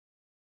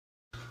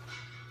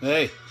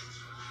Hey,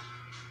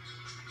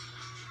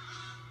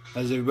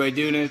 how's everybody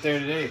doing out there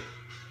today?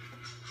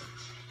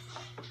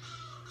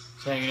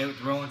 Just hanging out with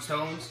the Rolling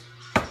Stones.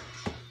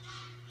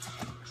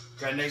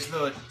 Got a nice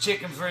little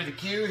chicken for the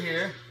queue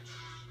here.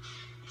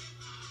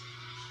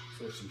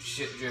 So some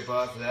shit drip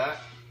off of that.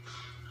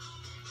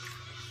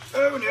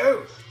 Oh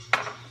no!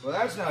 Well,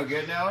 that's not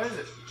good now, is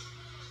it?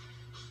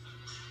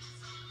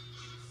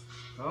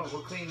 Oh,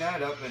 we'll clean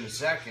that up in a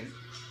second.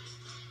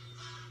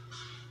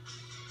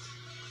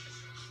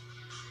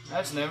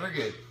 That's never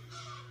good.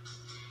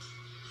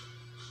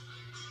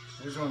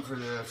 There's one for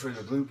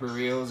the blooper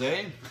reels,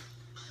 eh?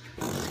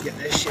 Let's get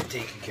this shit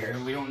taken care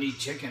of. We don't need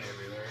chicken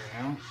everywhere,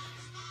 you know?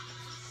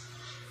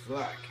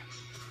 Fuck.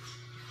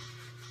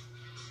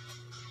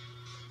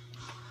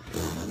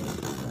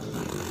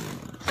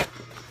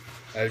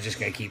 I was just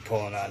gonna keep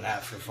pulling on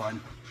that for fun.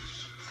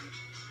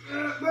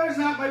 But it's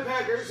not my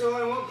pecker, so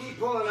I won't keep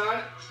pulling on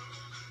it.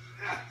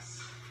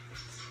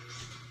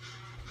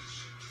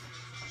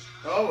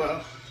 Oh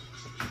well.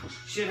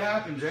 Shit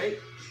happens, right?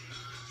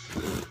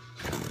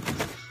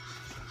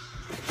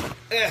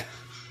 It'd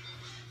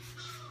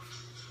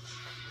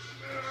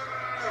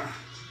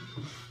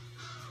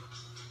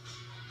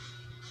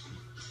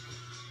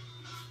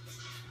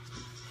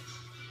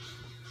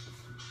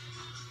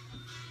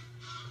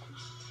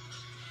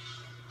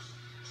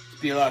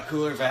be a lot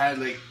cooler if I had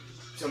like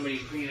somebody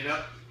clean it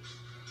up.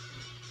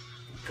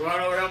 Come on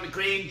over, help me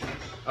clean.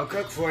 I'll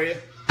cook for you.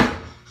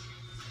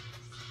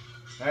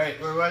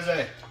 Alright, where was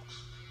I?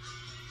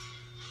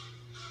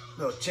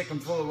 Little chicken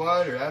full of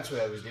water, that's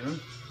what I was doing.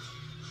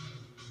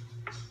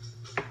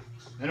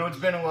 I know it's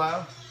been a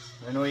while.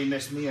 I know you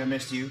missed me, I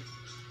missed you.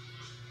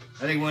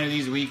 I think one of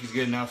these a week is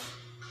good enough.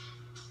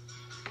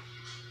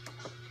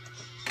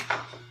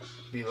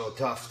 Be a little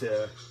tough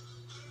to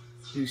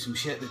do some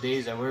shit the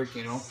days I work,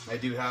 you know. I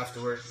do have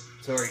to work.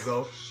 Sorry,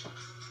 go.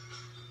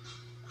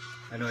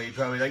 I know you'd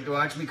probably like to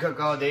watch me cook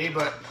all day,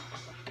 but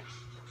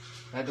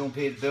that don't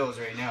pay the bills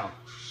right now.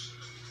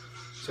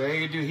 So what I'm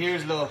gonna do here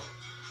is a little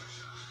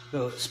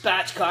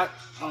spatchcock.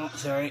 Oh,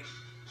 sorry.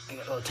 I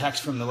got a little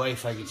text from the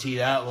wife. I can see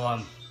that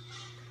while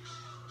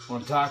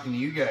I'm talking to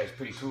you guys.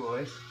 Pretty cool,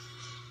 eh?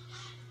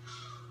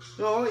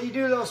 So you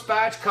do a little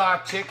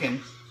spatchcock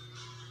chicken.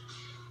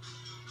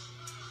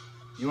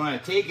 You want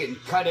to take it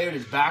and cut out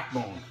his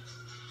backbone.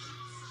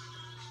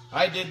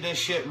 I did this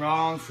shit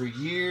wrong for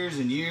years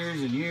and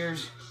years and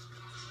years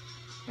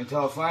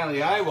until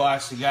finally I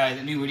watched the guy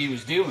that knew what he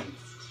was doing.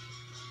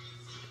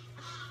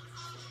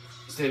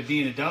 Instead of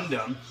being a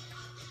dum-dum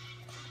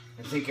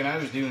and thinking I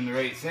was doing the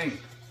right thing.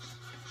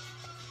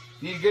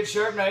 Need a good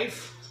sharp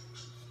knife.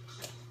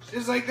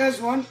 Just like this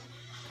one.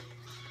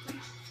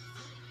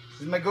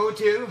 This is my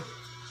go-to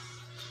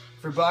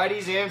for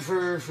bodies and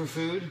for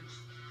food.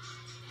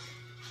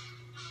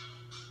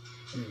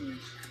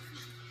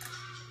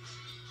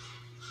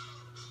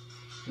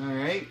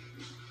 Alright,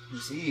 you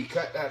see you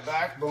cut that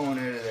backbone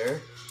out of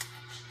there.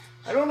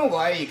 I don't know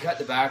why you cut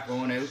the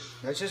backbone out.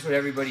 That's just what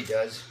everybody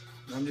does.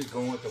 I'm just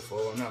going with the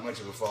flow. I'm not much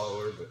of a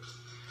follower, but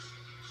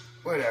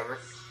whatever.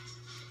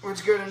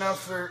 What's good enough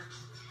for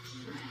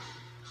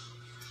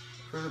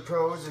the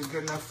pros is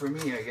good enough for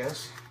me, I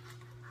guess.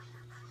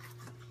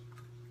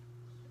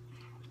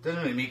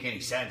 Doesn't really make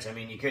any sense. I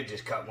mean, you could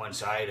just cut one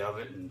side of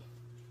it and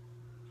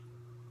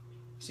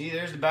see,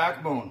 there's the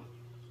backbone.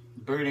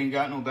 The bird ain't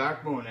got no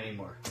backbone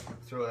anymore.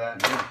 Throw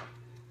that in there.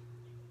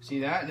 See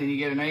that? And then you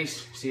get a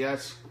nice, see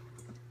that's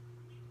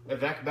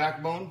Avec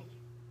backbone,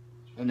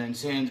 and then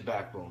Sans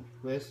backbone,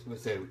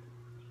 without.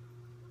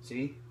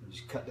 See? You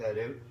just cut that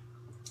out.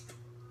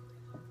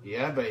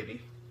 Yeah,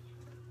 baby.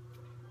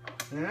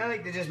 And I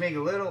like to just make a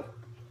little,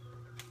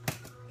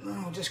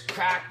 just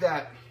crack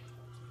that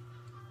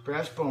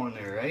breastbone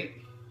there, right?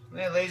 And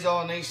it lays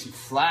all nice and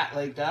flat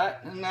like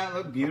that. Doesn't that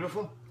look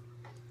beautiful?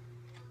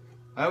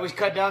 I always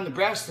cut down the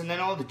breast and then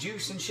all the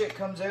juice and shit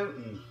comes out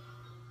and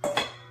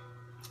I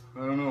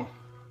don't know.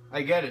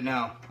 I get it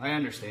now. I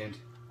understand.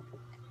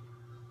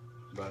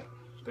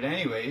 But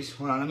anyways,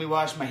 hold on, let me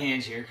wash my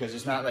hands here because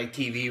it's not like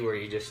TV where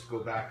you just go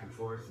back and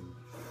forth and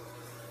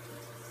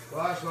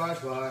wash,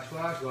 wash, wash,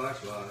 wash,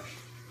 wash, wash.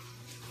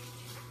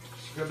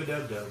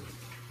 Scrub-a-dub-dub.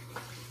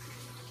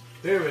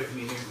 Bear with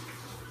me here.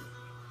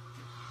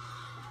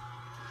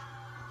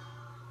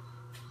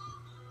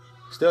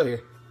 Still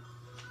here.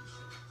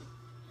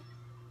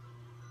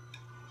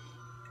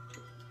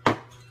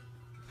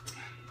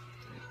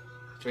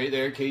 It's right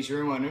there in case you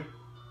were wondering.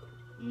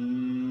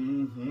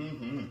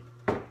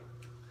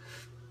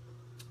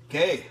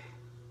 Okay.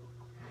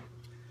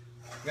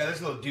 Got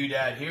this little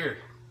doodad here.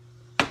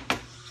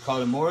 It's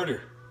called a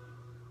mortar.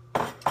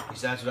 At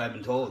least that's what I've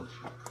been told.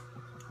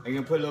 I'm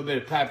gonna put a little bit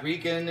of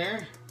paprika in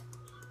there.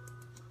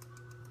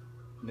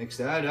 Mix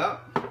that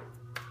up. A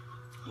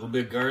little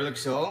bit of garlic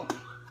salt.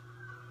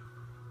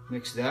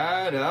 Mix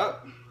that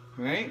up,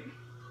 right?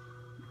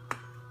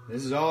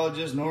 This is all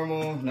just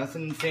normal,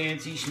 nothing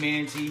fancy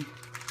schmancy.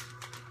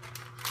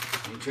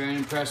 Ain't trying to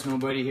impress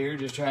nobody here,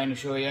 just trying to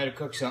show you how to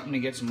cook something to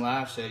get some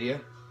laughs out of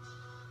you.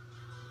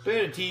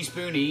 Bit of a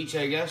teaspoon each,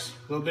 I guess.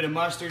 A little bit of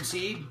mustard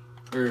seed,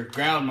 or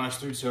ground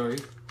mustard, sorry.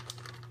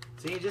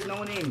 See, just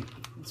no name.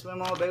 That's what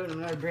I'm all about.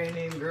 I'm not a brand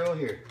name girl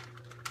here.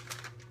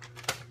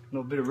 A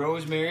little bit of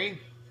rosemary.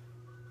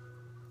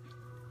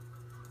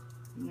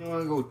 You don't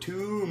want to go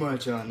too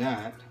much on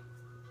that.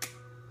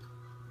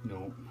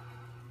 No.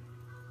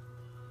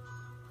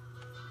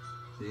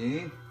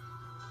 See?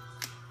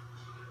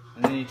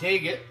 And then you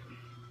take it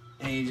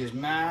and you just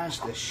mash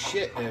the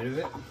shit out of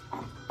it.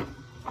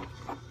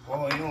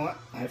 Oh, you know what?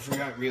 I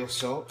forgot real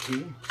salt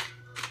too.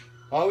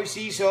 Always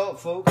sea salt,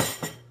 folks.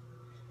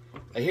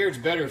 I hear it's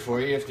better for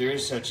you if there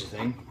is such a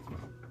thing.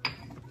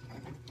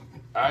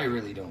 I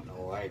really don't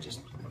know. That's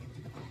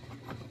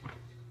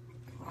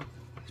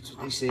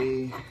what they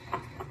say.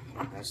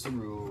 That's the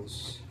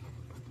rules.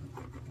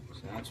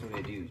 So that's what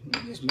I do. You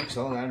just mix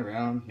all that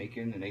around, make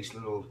it in a nice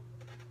little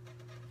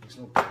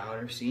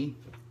powder. See?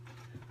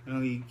 Oh,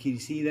 can you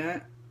see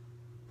that?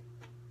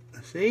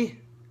 See?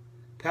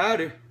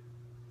 Powder.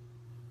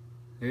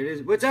 There it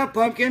is. What's up,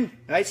 pumpkin?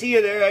 I see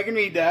you there. I can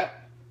read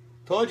that.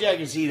 Told you I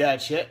can see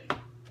that shit.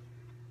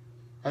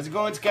 How's it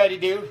going, Scotty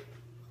Doo?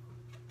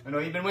 I know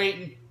you've been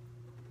waiting.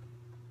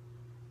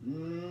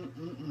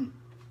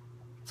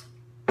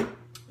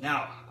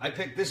 Now, I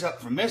picked this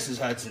up from Mrs.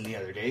 Hudson the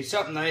other day.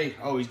 Something I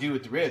always do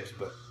with the ribs,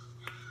 but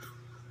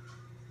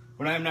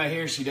when I'm not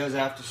here, she does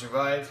have to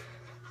survive.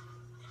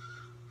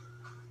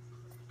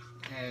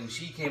 And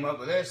she came up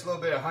with this, a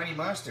little bit of honey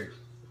mustard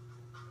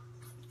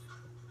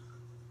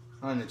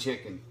on the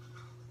chicken.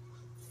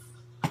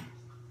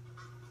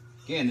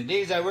 Again, the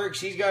days I work,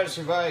 she's got to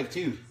survive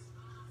too.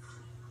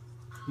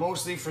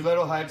 Mostly for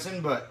little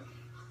Hudson, but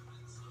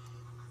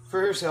for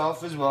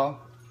herself as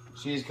well.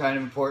 She is kind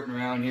of important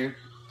around here.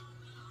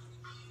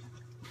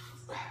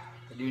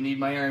 I do need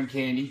my arm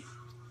candy.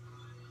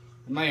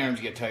 My arms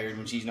get tired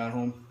when she's not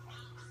home.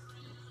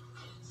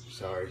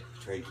 Sorry,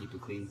 try to keep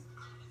it clean.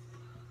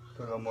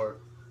 Put a little more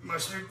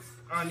mustard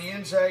on the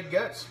inside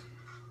guts.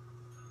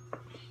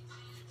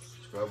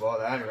 Scrub all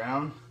that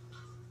around.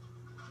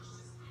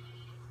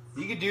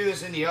 You could do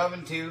this in the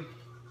oven too.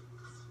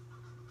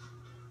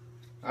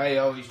 I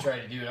always try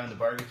to do it on the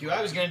barbecue.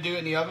 I was going to do it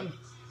in the oven,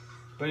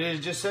 but it is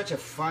just such a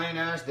fine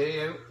ass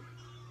day out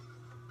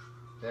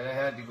that I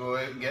had to go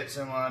out and get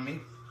some on me.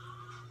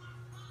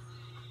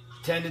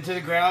 Tended to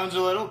the grounds a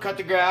little, cut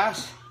the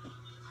grass.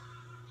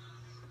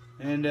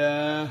 And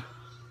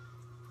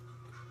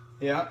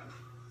yeah.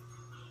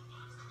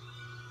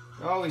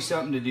 Always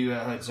something to do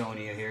at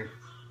Hudsonia here.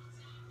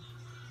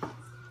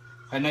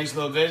 Had a nice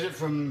little visit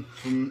from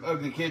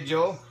Ugly Kid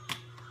Joe.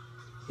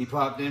 He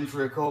popped in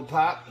for a cold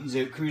pop. He's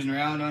out cruising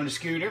around on a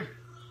scooter.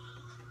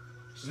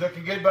 She's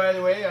looking good, by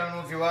the way. I don't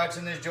know if you're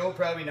watching this, Joe.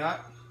 Probably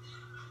not.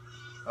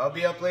 I'll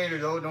be up later,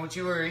 though. Don't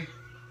you worry.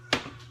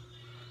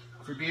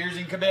 For beers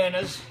and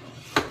cabanas.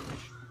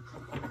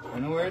 I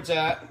know where it's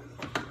at.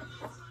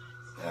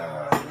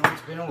 I know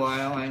it's been a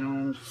while. I know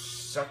I'm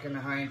sucking the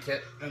hind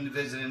tit in the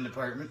visiting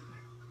department.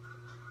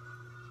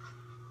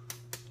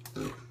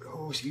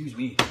 Oh, excuse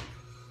me.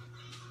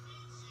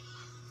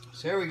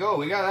 So there we go.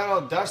 We got that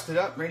all dusted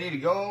up, ready to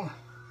go.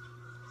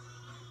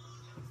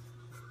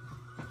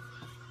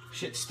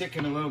 Shit's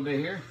sticking a little bit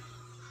here.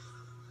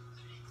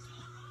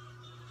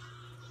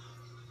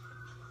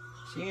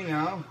 See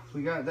now,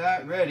 we got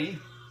that ready.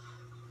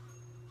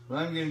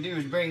 What I'm going to do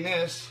is bring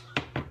this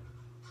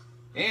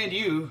and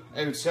you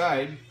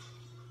outside.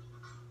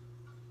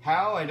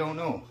 How? I don't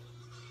know.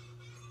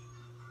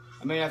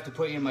 I may have to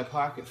put you in my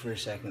pocket for a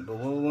second, but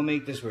we'll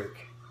make this work.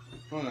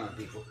 Hold on,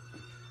 people.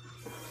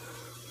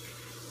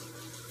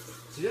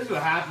 See, this is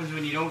what happens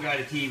when you don't got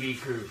a TV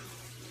crew.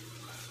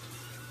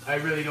 I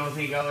really don't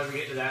think I'll ever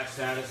get to that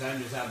status.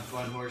 I'm just having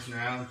fun horsing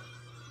around.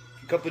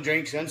 A couple of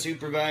drinks,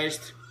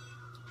 unsupervised.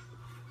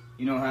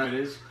 You know how it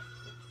is.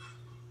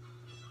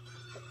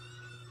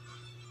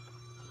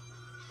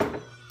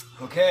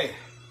 Okay.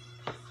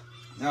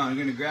 Now I'm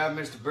going to grab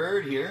Mr.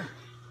 Bird here.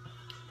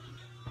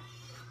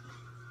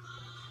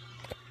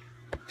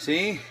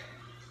 See?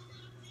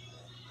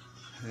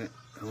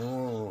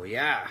 Oh,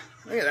 yeah.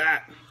 Look at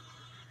that.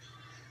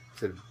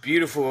 It's a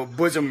beautiful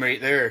bosom right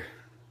there.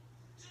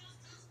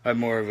 I'm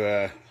more of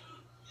a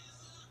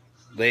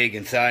leg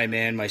and thigh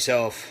man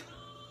myself.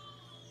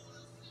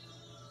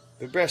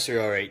 But breasts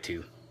are alright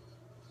too.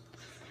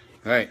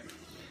 Alright.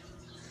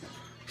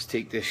 Let's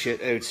take this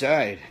shit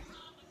outside.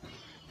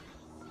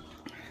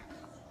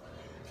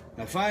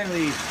 I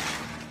finally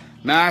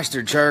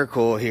mastered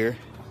charcoal here.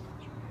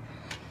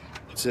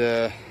 It's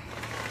a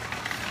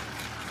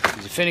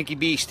finicky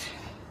beast.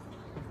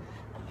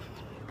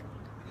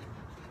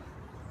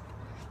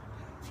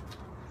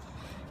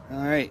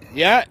 Alright,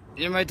 yeah,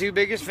 you're my two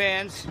biggest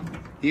fans.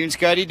 You and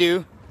Scotty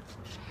Doo.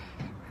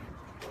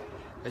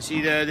 I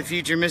see the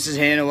future Mrs.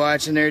 Hannah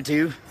watching there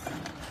too.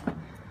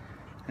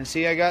 And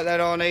see, I got that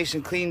all nice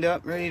and cleaned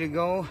up, ready to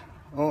go.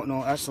 Oh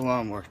no, that's the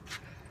lawnmower.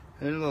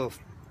 They're a little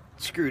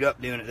screwed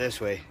up doing it this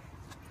way.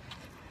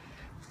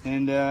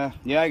 And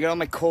yeah, I got all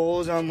my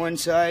coals on one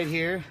side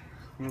here.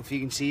 I don't know if you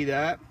can see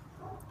that.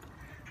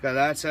 Got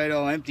that side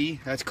all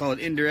empty. That's called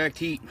indirect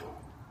heat.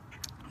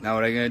 Now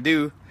what I'm going to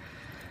do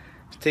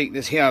is take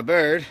this here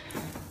bird,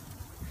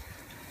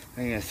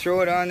 I'm going to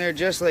throw it on there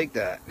just like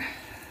that.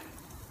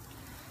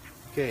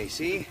 Okay,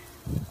 see?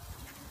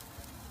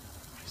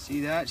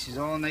 See that? She's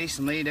all nice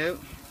and laid out.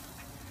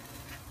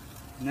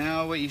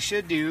 Now what you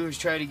should do is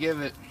try to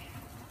give it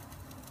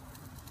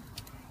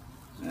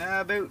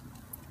about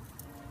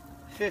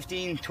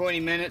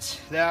 15-20 minutes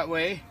that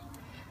way.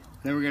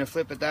 Then we're going to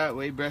flip it that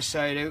way, breast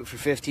side out for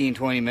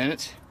 15-20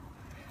 minutes.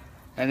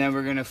 And then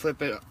we're going to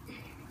flip it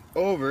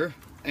over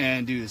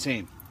and do the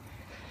same.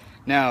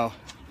 Now,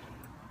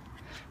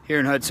 here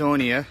in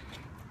Hudsonia,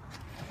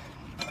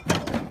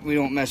 we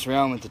don't mess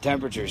around with the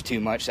temperatures too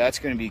much. That's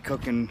going to be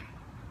cooking.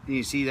 Do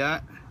you see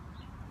that?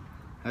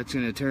 That's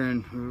going to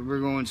turn, we're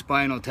going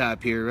Spinal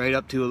Tap here, right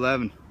up to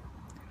 11.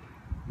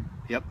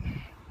 Yep.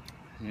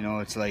 You know,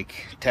 it's like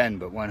 10,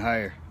 but one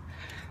higher.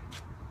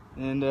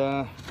 And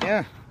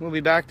yeah, we'll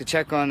be back to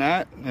check on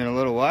that in a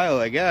little while,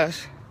 I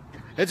guess.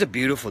 It's a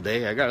beautiful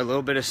day. I got a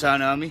little bit of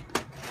sun on me.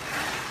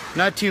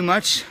 Not too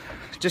much.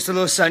 Just a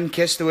little sun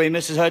kiss the way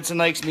Mrs. Hudson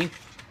likes me.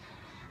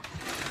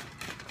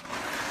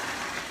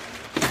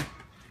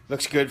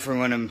 Looks good for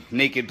when I'm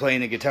naked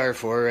playing the guitar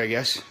for her, I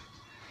guess.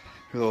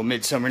 A little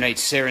Midsummer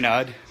Night's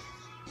Serenade.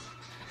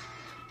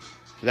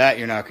 That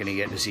you're not going to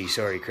get to see.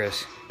 Sorry,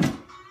 Chris.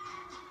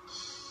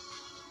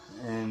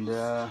 And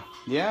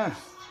yeah,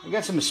 I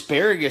got some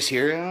asparagus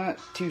here. I'm not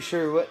too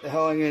sure what the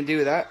hell I'm going to do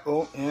with that.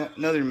 Oh, yeah,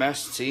 another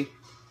mess. See?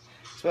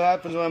 That's what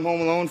happens when I'm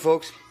home alone,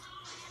 folks.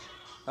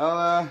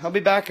 I'll be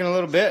back in a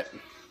little bit.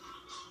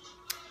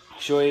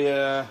 Show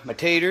you my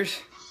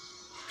taters.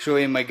 Show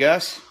you my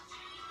Gus.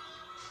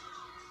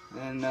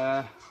 And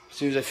as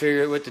soon as I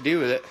figure out what to do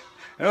with it.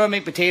 I know I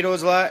make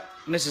potatoes a lot.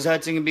 Mrs.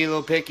 Hudson can be a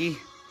little picky.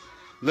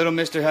 Little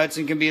Mr.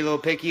 Hudson can be a little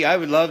picky. I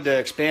would love to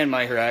expand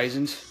my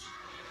horizons.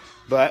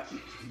 But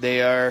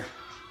they are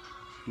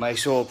my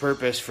sole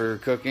purpose for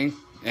cooking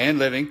and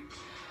living.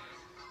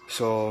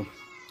 So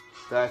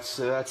that's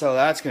how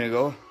that's going to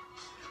go.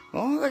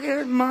 Oh, look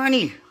at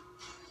Monty.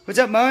 What's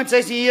up, Mons?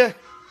 I see you.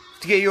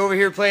 To get you over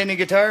here playing the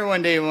guitar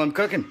one day while I'm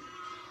cooking.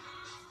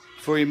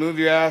 Before you move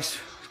your ass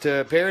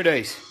to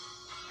paradise.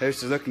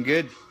 House is looking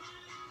good.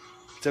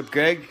 What's up,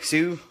 Greg?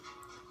 Sue?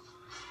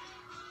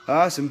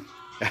 Awesome.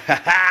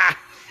 I'm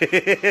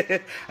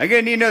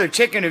gonna need another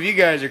chicken if you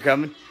guys are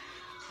coming.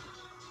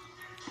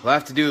 We'll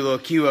have to do a little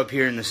queue up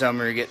here in the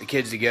summer to get the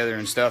kids together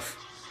and stuff.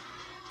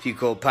 A few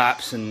cold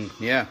pops and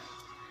yeah.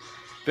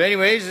 But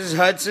anyways, this is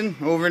Hudson,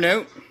 over and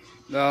out.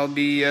 I'll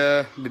be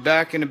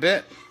back in a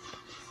bit.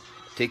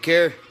 Take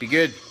care. Be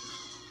good.